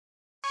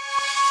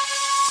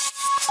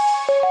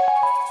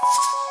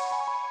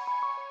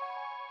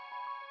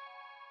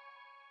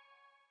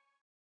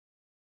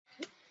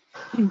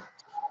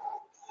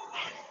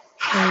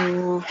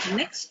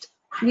Next,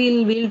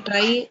 we'll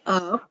try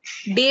a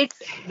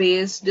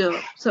date-based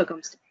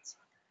circumstance.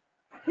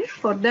 Okay.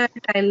 For that,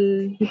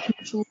 I'll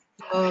choose.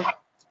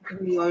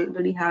 We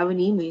already have an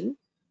email,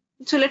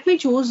 so let me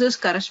choose this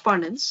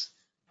correspondence,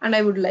 and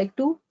I would like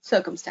to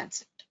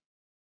circumstance it.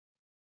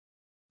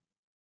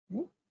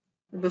 Okay.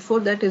 Before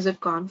that, is it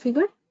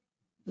configured?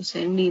 The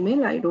send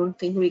email. I don't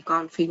think we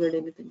configured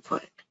anything for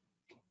it.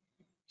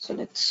 So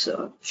let's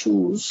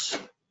choose.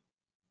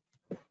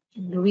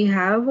 Do we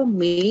have a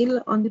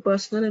mail on the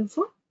personal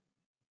info?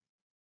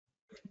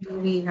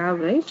 We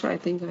have, right? So I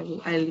think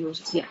I'll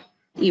use, yeah,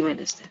 email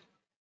is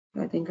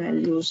there. I think I'll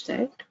use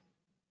that.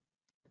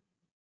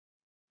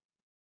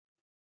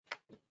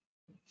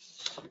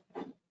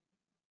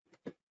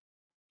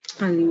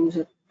 I'll use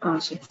it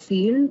as a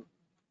field.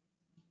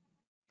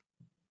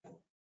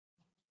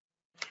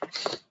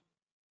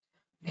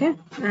 Okay,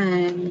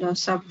 and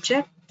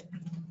subject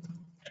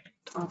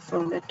offer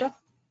letter.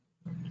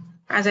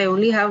 As I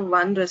only have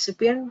one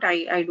recipient,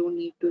 I don't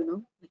need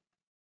to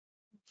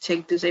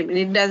check this. I mean,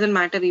 it doesn't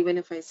matter even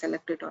if I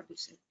select it or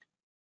deselect.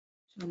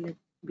 So let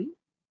be.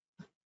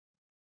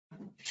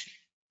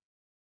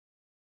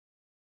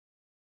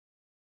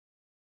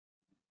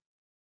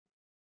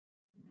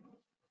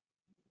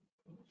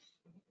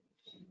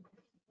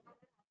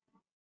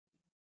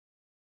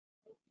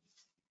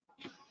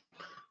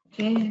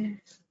 Okay.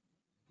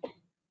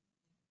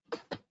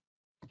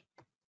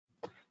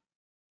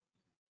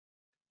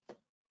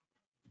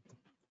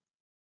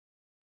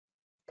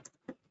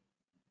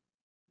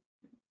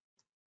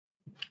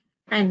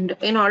 And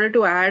in order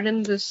to add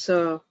in this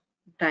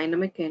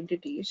dynamic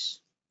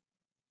entities,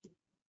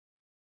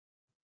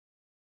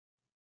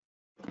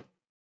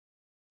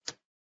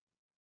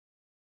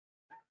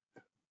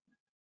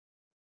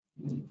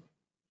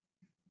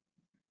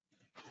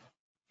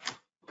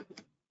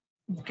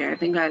 okay, I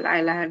think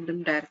I'll add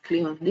them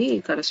directly on the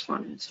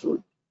correspondence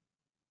rule.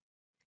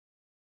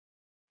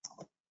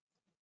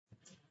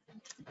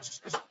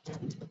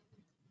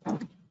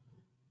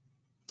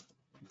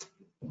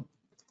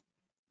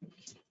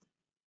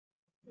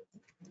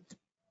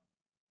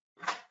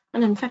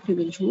 And in fact, you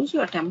will choose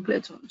your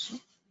templates also.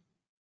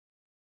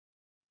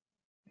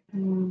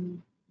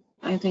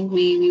 I think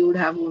we would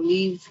have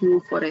only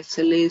few for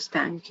SLAs,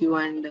 thank you,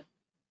 and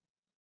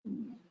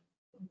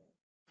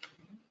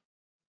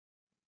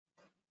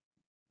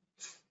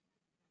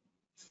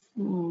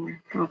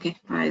okay,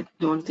 I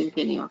don't think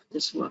any of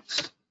this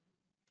works.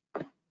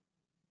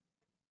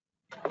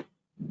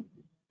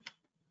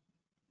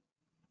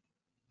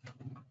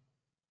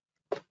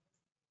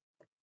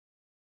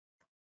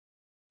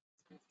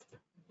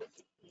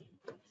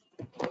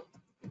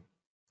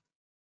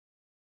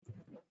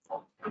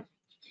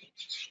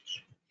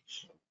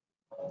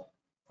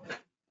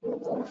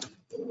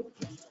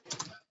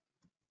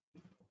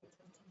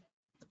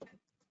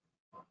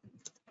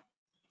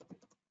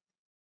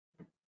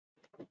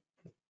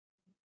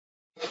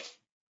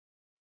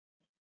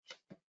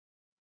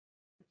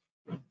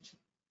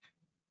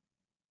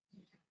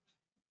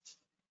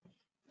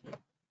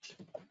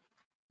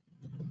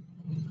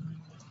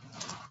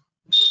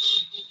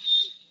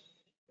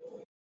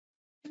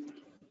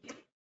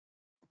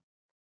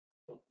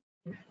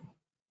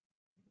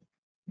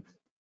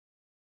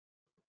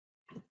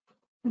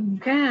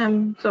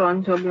 Okay, so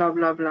on, so blah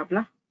blah blah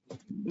blah.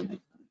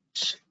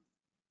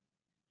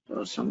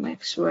 So some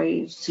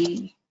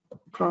XYZ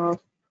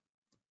crop.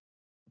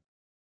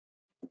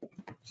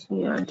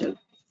 Okay,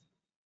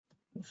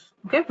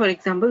 for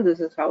example, this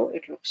is how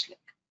it looks like.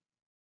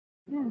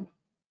 Yeah.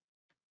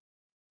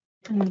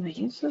 And why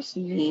is this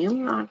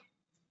name not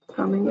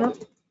coming up?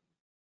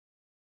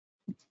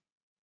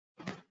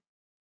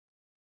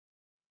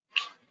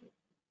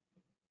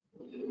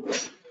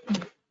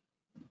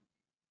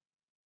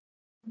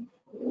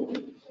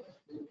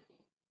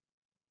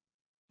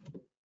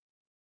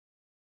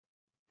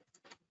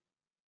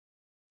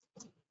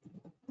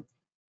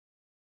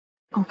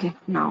 Okay,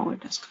 now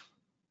it is.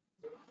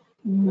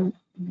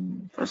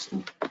 First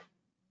name.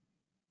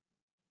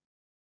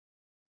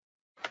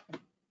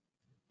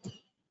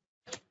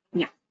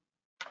 Yeah.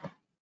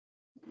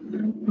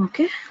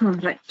 Okay, all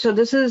right. So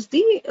this is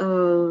the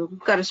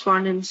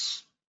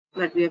correspondence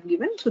that we have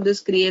given. So this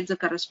creates a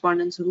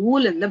correspondence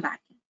rule in the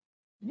backend.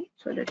 Right?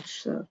 So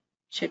let's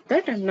check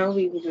that, and now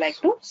we would like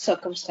to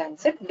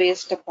circumstance it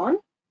based upon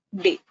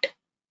date.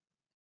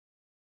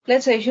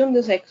 Let's assume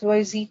this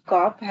XYZ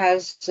corp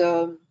has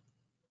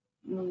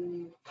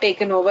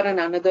taken over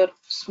another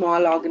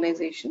small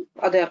organization,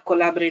 or they are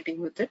collaborating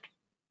with it.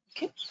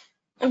 Okay,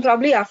 and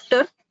probably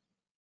after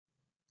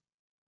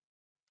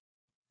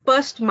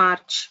 1st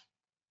March,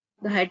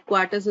 the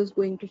headquarters is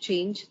going to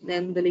change,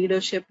 then the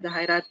leadership, the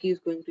hierarchy is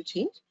going to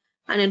change,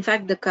 and in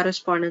fact the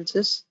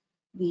correspondences,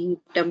 the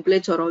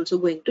templates are also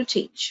going to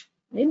change,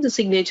 right? The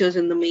signatures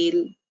in the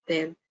mail,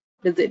 then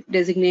the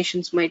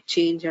designations might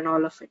change and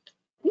all of it.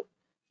 Okay?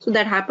 So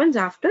that happens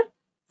after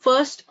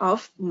 1st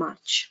of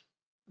March.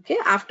 Okay,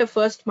 after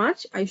 1st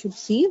March, I should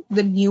see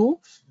the new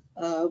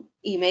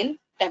email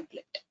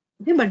template.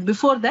 Okay, but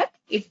before that,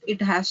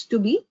 it has to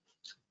be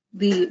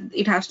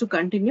it has to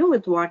continue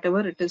with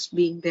whatever it is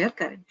being there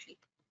currently.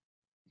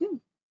 Okay.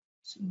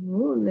 So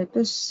let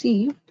us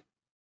see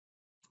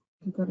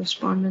the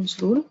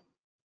correspondence rule.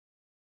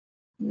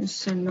 Let's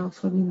send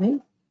off an email.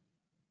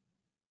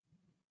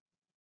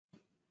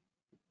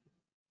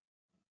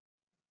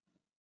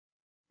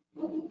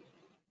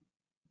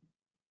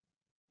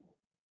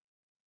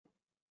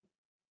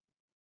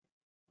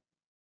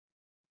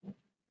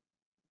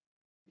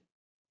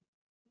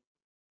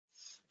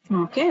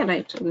 Okay,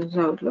 right. So this is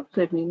how it looks.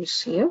 Let me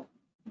save.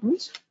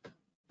 And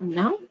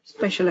now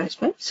specialize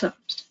by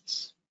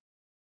circumstance.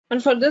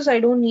 And for this, I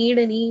don't need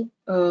any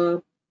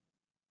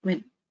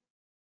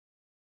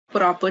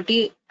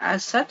property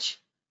as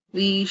such.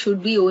 We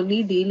should be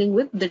only dealing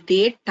with the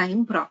date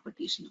time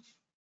properties now.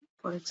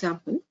 For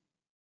example,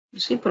 you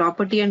see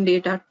property and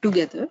date are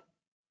together.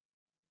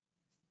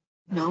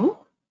 Now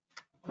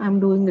I'm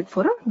doing it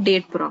for a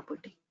date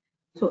property.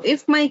 So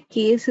if my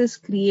case is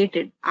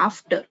created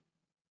after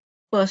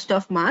 1st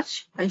of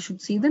March, I should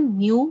see the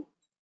new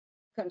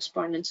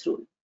correspondence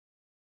rule.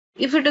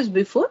 If it is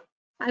before,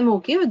 I'm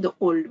okay with the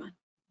old one.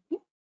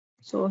 Okay?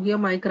 So here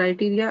my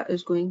criteria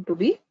is going to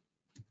be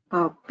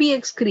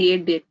PX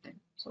create date time.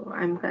 So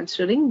I'm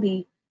considering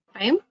the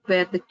time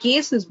where the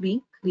case is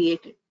being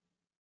created.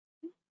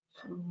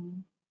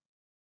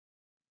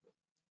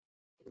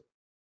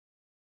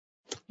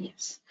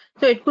 Yes.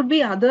 So it could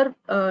be other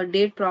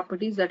date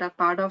properties that are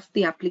part of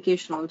the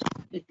application also.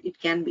 It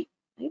can be,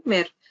 right?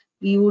 Where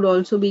we would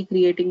also be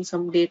creating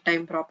some date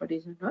time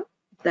properties and all.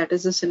 If that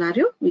is the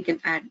scenario, we can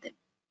add them.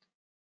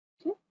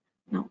 Okay.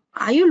 Now,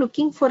 are you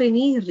looking for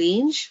any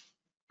range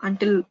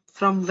until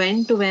from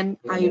when to when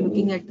are you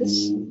looking at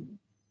this?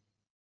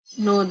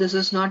 No, this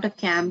is not a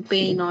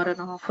campaign or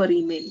an offer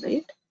email,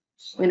 right?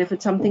 When if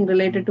it's something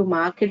related to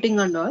marketing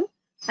and all,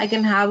 I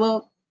can have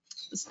a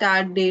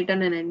start date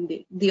and an end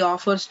date. The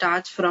offer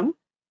starts from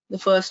the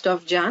 1st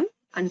of Jan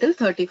until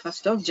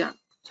 31st of Jan.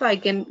 So I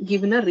can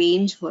give in a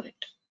range for it.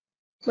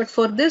 But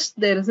for this,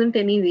 there isn't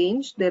any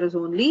range. There is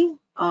only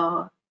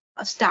a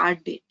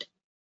start date.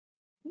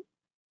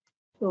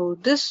 So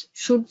this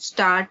should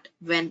start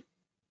when?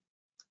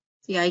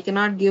 See, I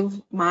cannot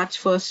give March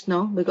 1st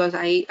now because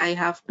I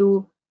have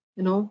to,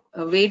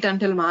 wait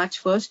until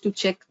March 1st to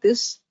check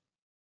this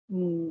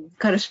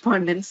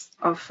correspondence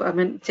of,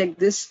 check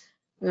this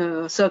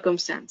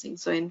circumstancing.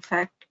 So in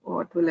fact,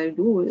 what will I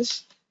do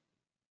is,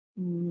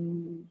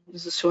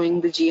 this is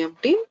showing the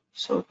GMT.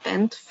 So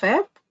 10th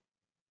Feb,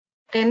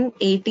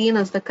 10:18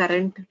 is the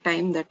current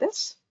time that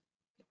is.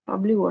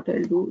 Probably what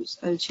I'll do is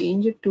I'll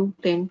change it to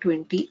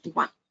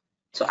 10:21.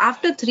 So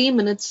after 3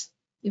 minutes,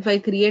 if I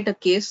create a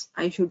case,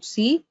 I should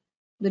see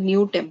the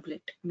new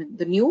template,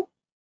 the new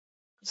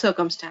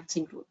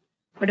circumstancing rule.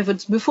 But if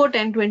it's before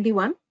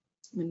 10:21,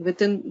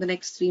 within the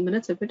next 3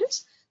 minutes, if it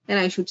is, then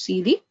I should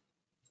see the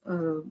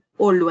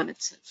old one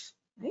itself,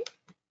 right?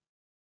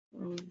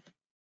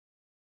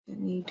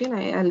 10:18,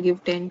 I'll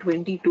give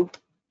 10:22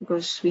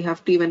 because we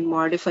have to even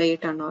modify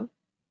it and all.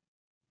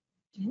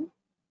 Okay.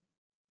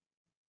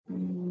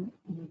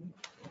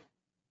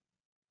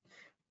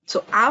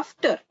 So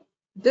after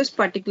this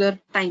particular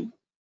time,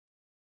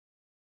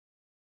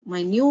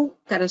 my new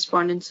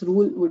correspondence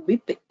rule would be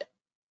picked.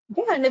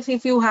 Okay, and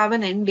if you have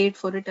an end date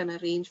for it and a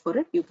range for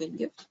it, you can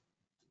give.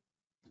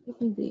 Let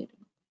me do it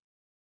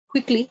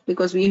quickly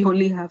because we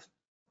only have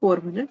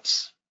 4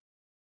 minutes.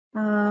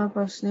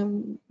 First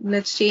name,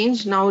 let's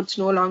change. Now it's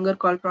no longer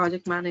called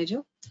project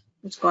manager.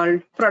 It's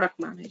called product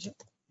manager.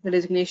 The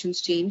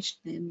designation's changed.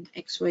 Then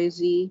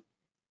XYZ,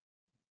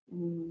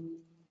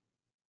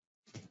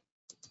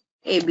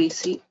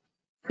 ABC,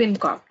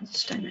 FinCorp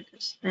this time it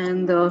is.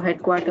 And the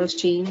headquarters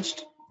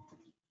changed,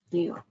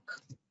 New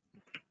York.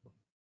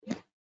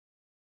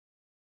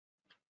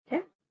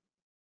 Okay.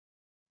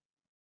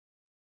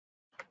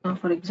 Now,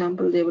 for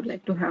example, they would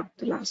like to have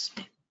the last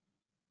name.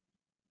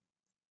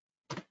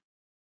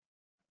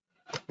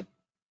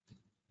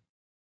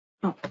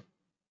 Oh.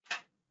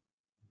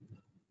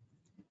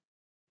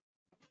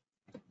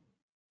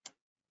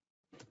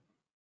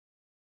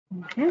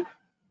 Okay.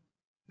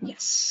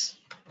 Yes.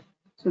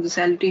 So the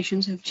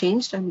salutations have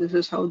changed and this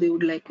is how they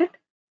would like it.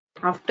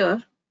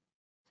 After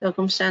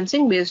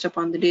circumstancing based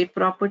upon the date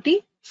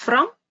property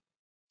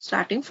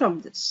starting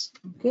from this.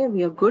 Okay,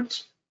 we are good.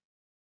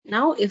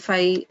 Now if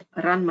I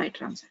run my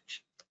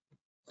transaction,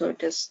 so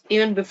it is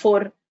even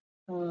before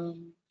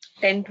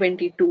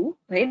 10:22,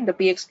 right? The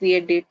PX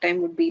create date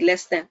time would be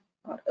less than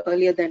or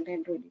earlier than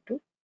 10:22.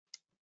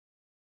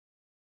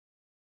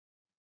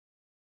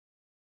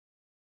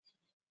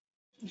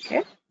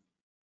 Okay,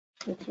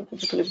 let's look at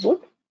the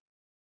clipboard.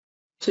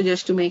 So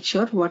just to make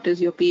sure, what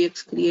is your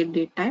PX create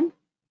date time?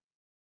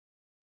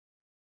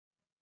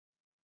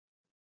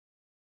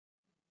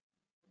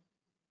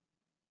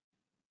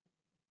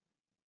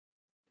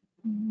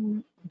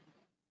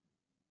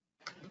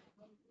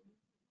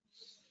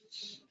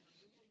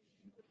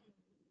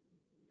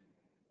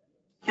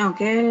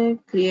 Okay,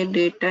 create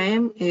date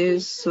time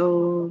is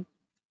so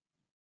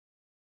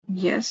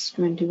yes,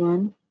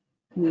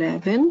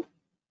 21/11.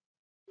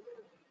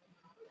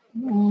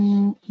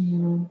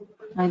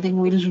 I think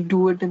we'll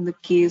do it in the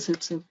case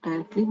itself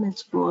directly.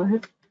 Let's go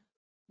ahead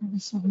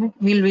and submit.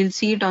 We'll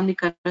see it on the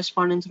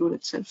correspondence rule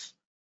itself.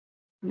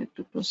 We have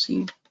to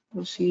proceed.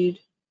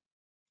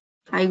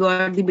 I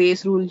got the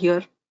base rule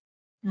here,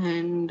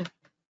 and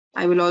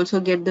I will also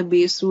get the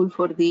base rule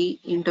for the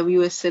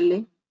interview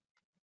SLA.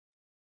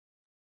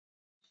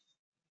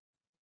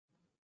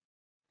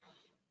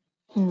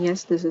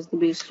 Yes, this is the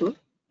base rule.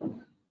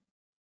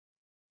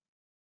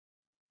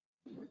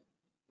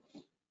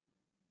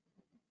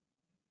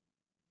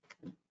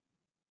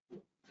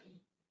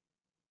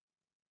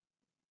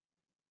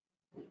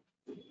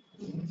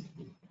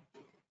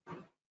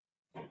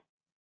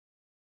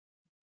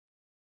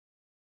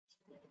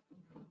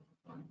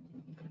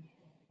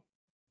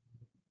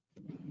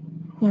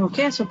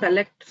 Okay, so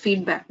collect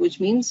feedback, which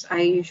means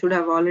I should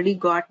have already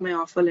got my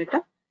offer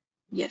letter.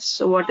 Yes.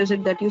 So what is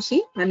it that you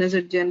see? When is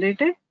it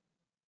generated?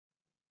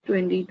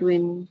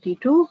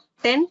 2022,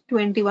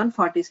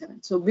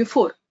 10/21/47. So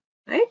before,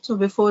 right? So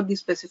before the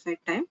specified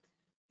time.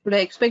 Should I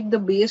expect the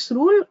base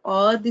rule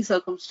or the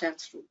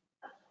circumstance rule?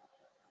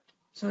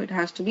 So it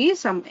has to be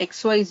some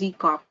XYZ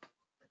corp.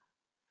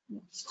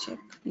 Let's check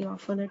the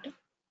offer letter.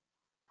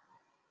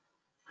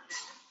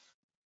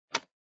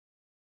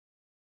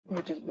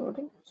 It is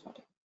loading.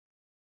 Sorry.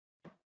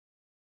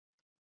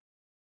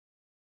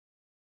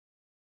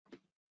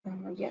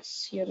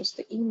 Yes, here is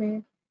the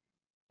email.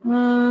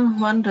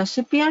 One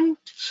recipient.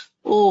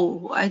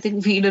 Oh, I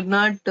think we did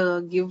not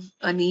give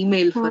an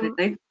email for it,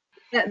 right?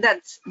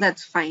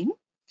 That's fine.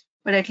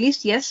 But at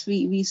least yes,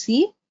 we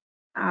see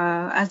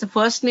as the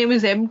first name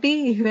is empty,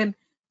 even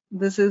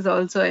this is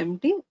also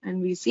empty,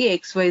 and we see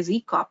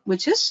XYZ Corp,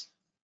 which is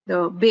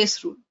the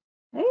base rule.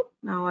 Right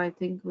now, I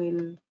think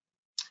we'll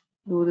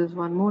do this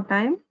one more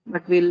time,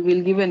 but we'll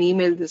give an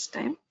email this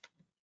time.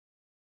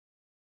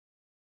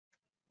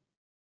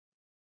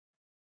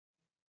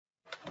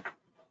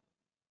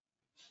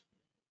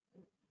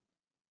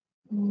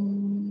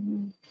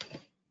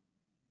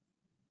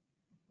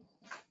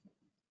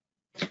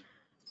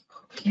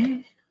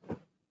 Okay.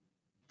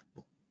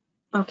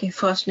 Okay,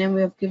 first name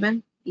we have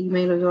given,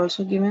 email is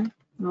also given.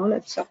 Now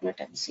let's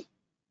submit and see.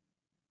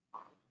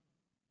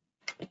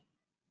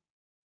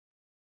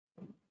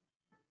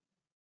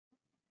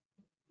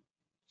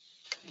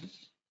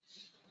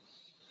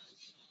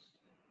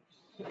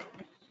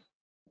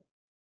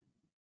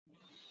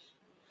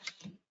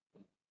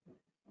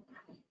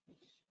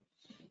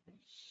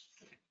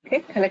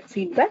 Okay, collect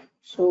feedback.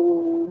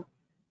 So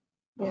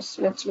yes,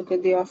 let's look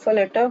at the offer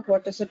letter.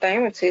 What is the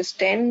time? It says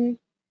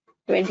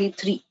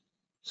 10/23.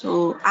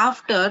 So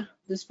after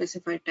the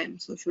specified time.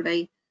 So should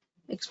I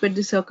expect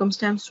the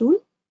circumstance rule?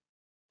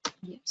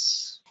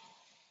 Yes.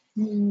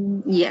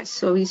 Yes.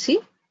 So we see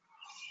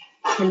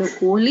hello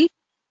Kohli.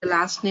 The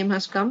last name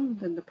has come.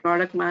 Then the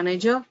product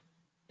manager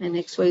and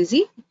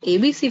XYZ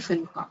ABC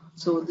FinCom.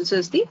 So this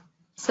is the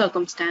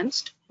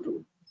circumstanced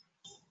rule.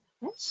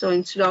 Okay. So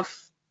instead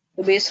of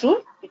the base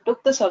rule, it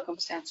took the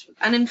circumstance rule.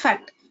 And in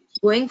fact,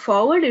 going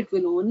forward, it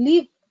will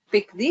only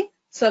pick the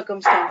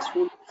circumstance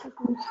rule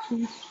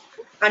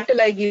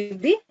until I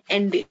give the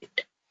end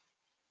date.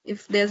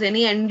 If there's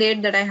any end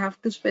date that I have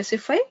to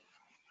specify,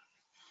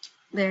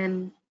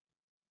 then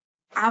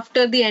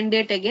after the end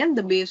date again,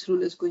 the base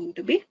rule is going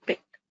to be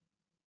picked.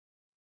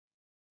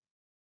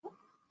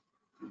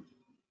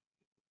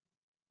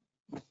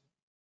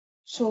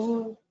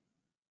 So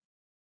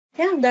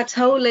yeah, that's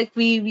how like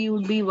we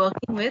would be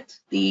working with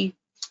the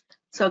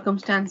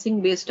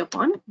circumstancing based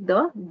upon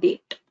the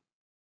date.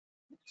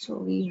 So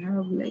we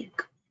have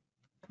like,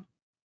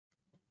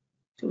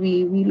 so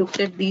we looked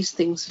at these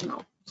things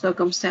now.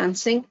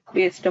 Circumstancing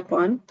based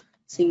upon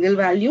single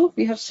value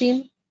we have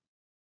seen,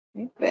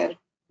 right, where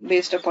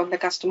based upon the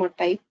customer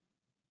type.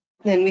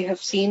 Then we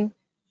have seen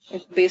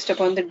it based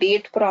upon the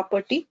date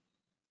property,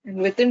 and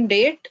within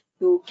date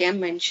you can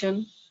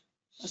mention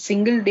a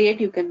single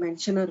date, you can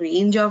mention a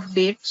range of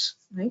dates,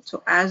 right?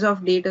 So as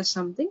of date is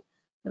something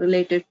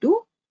related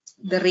to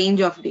the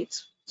range of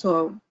dates.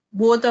 So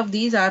both of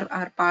these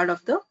are part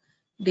of the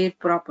date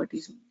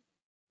properties.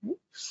 Right?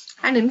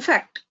 And in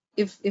fact,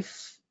 if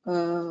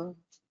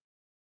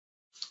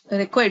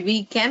required,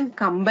 we can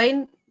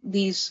combine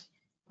these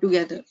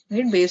together,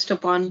 right? Based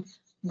upon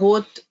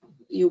both,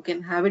 you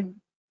can have it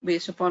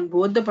based upon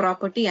both the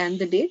property and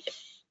the date.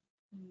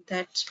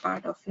 That's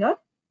part of your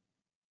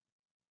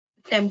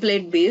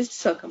template based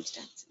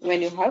circumstance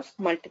when you have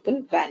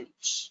multiple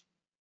values.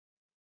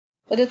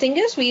 But the thing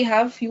is, we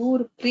have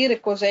few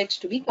prerequisites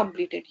to be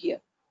completed here.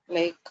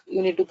 Like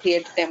you need to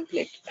create a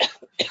template.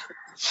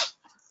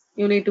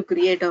 You need to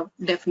create a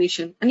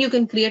definition, and you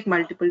can create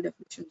multiple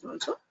definitions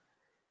also.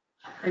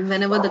 And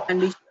whenever the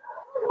condition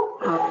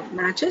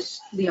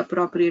matches, the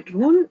appropriate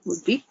rule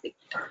would be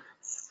picked.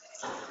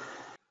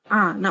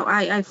 Now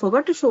I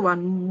forgot to show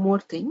one more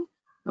thing.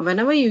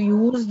 Whenever you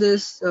use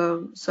this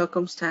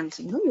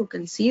circumstancing, you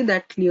can see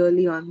that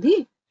clearly on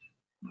the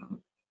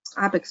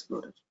App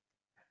Explorer.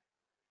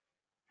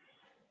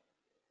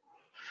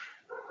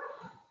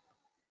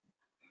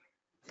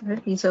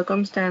 Right, the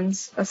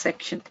circumstance a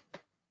section.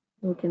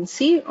 You can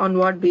see on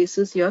what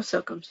basis your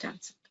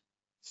circumstance.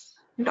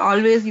 And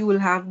always you will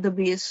have the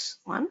base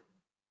one.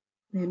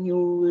 Then you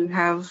will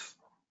have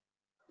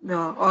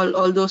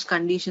all those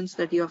conditions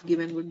that you have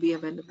given would be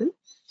available.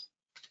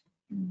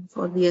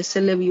 For the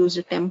SLA, we use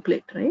a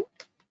template, right?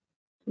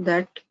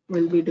 That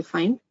will be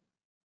defined.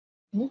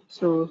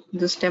 So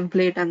this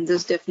template and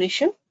this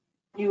definition,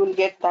 you will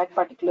get that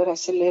particular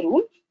SLA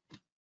rule.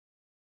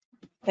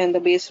 Then the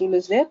base rule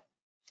is there.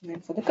 And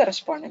then for the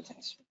correspondence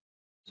as well.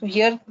 So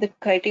here the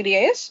criteria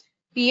is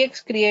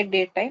PX create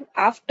date time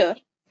after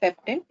Feb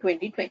 10,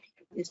 2022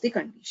 is the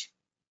condition.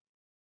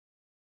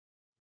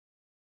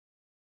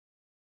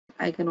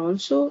 I can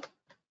also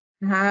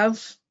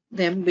have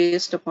them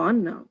based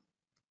upon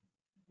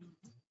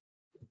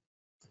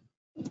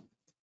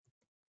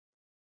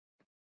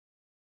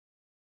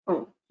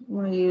oh,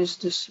 why is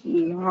this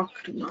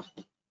locked now?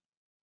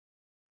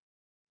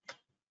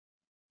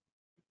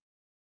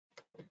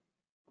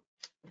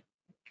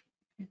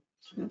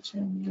 So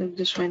like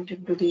this went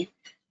into the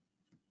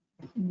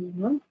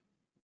one.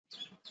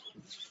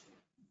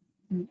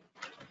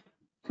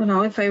 So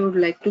now if I would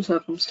like to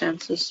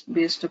circumstances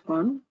based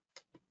upon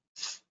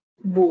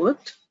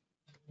both,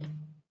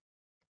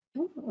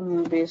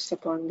 based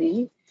upon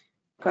the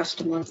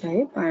customer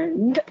type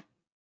and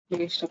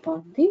based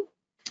upon the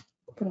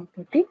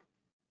property.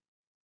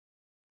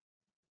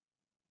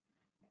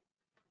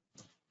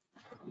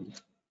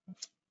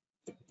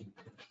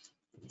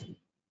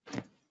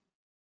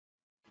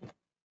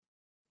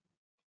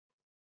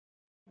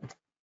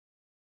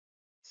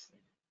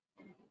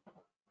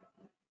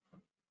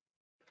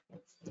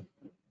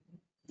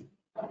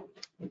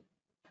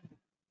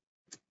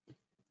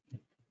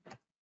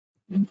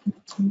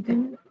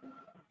 Then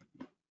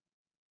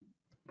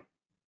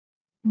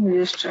we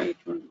just try it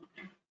one more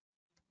time.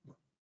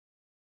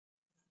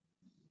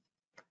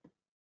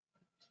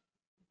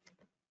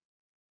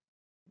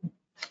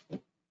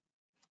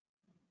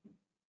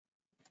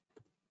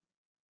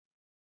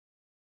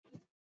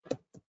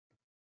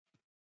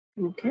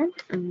 Okay,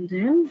 and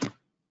then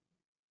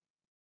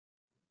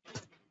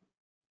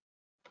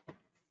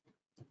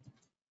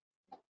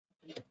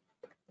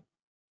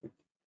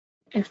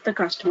if the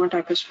customer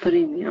type is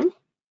premium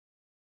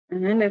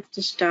and if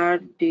the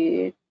start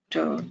date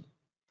is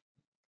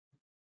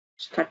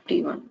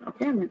 31,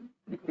 okay, I mean,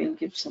 we'll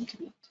give something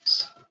like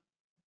this.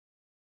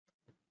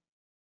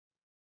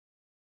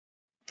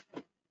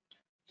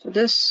 So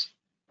this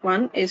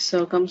one is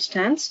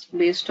circumstanced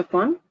based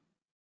upon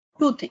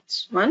two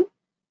things. One,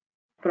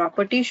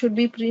 property should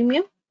be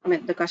premium. I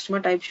mean, the customer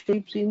type should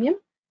be premium.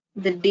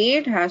 The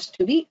date has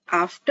to be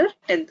after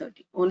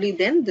 10:30. Only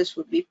then this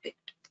would be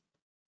picked.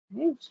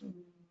 Okay, so,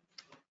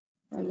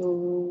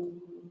 hello,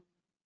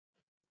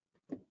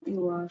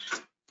 you are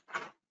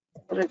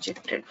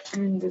rejected,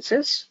 and this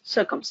is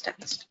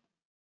circumstanced.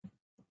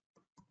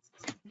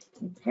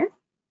 Okay.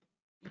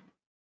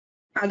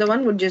 Other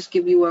one would just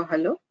give you a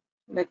hello.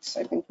 I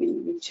think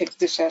we'll check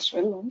this as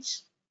well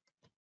once.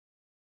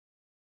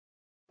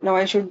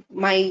 Now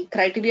my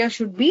criteria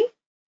should be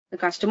the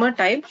customer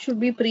type should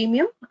be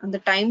premium and the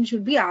time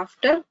should be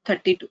after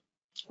 32.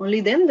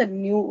 Only then the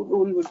new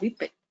rule would be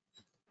picked.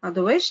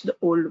 Otherwise, the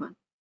old one.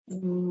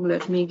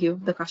 Let me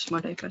give the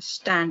customer type as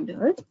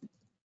standard.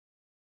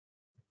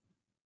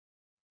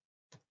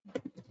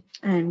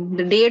 And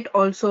the date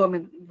also, I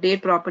mean,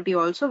 date property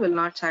also will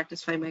not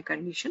satisfy my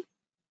condition.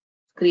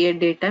 Create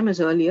date time is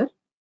earlier.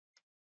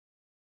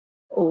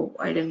 Oh,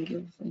 I didn't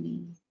give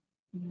any.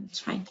 It's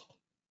fine.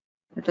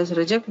 Let us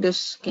reject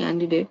this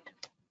candidate.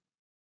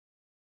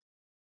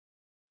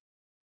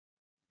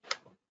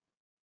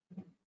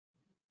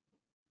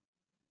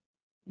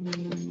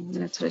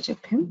 Let's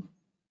reject him.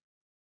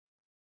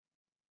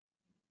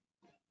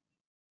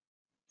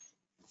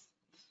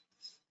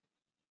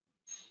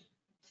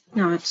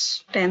 Now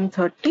it's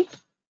 10:30.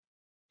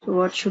 So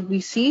what should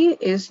we see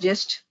is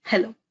just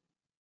hello.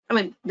 I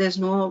mean, there's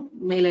no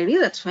mail ID,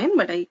 that's fine,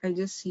 but I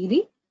just see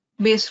the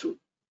base rule.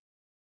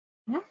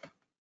 Yeah.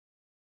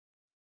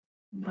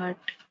 But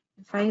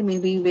if I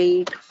maybe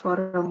wait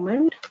for a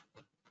moment,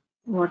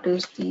 what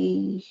is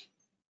the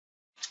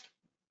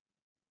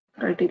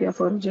criteria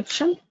for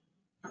rejection?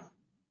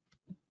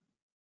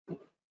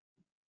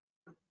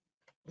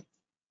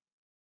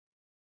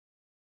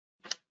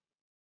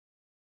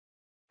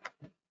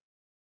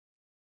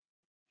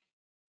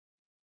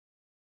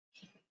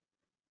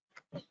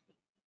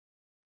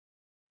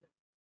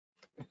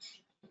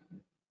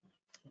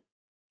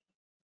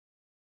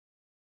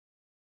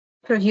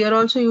 So here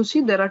also you see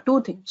there are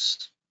two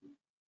things.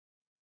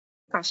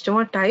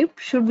 Customer type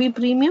should be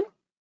premium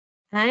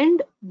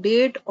and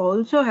date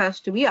also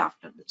has to be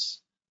after this.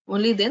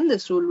 Only then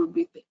this rule would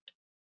be picked.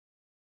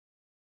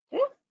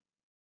 Okay?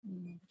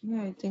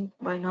 Yeah, I think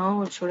by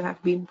now it should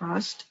have been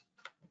passed.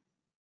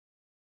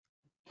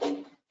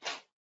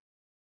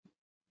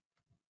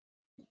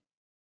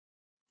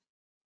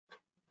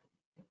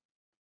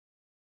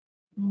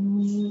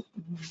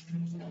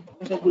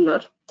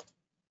 Regular.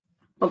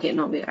 Okay,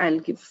 no way. I'll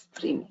give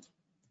premium.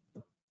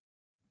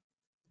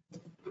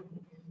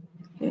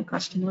 Okay,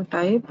 customer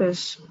type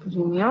is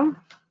premium.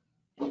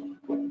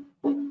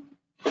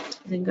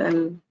 I think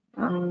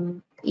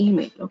I'll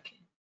email. Okay.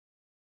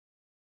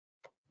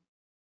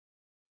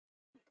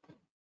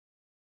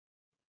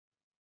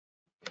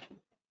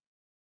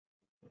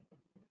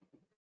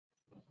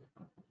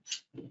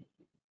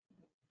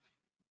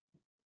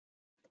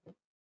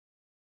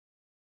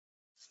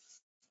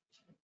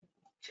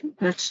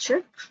 Let's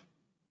check.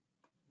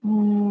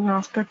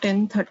 After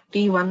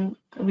 10:31,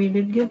 we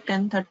did give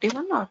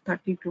 10:31 or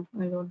 32.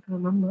 I don't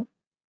remember.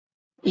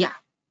 Yeah,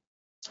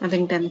 I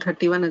think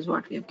 10:31 is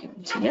what we have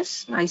given. So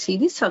yes, I see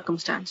the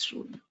circumstance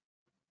rule.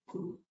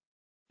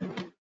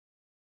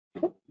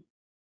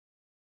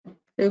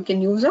 You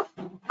can use a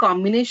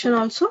combination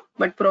also,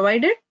 but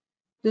provided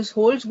this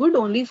holds good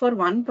only for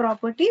one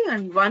property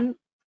and one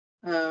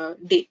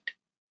date.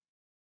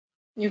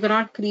 You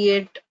cannot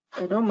create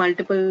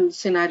multiple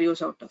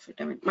scenarios out of it.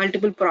 I mean,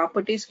 multiple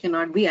properties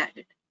cannot be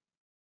added.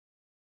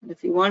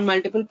 If you want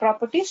multiple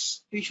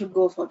properties, we should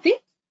go for the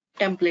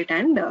template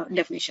and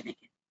definition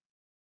again.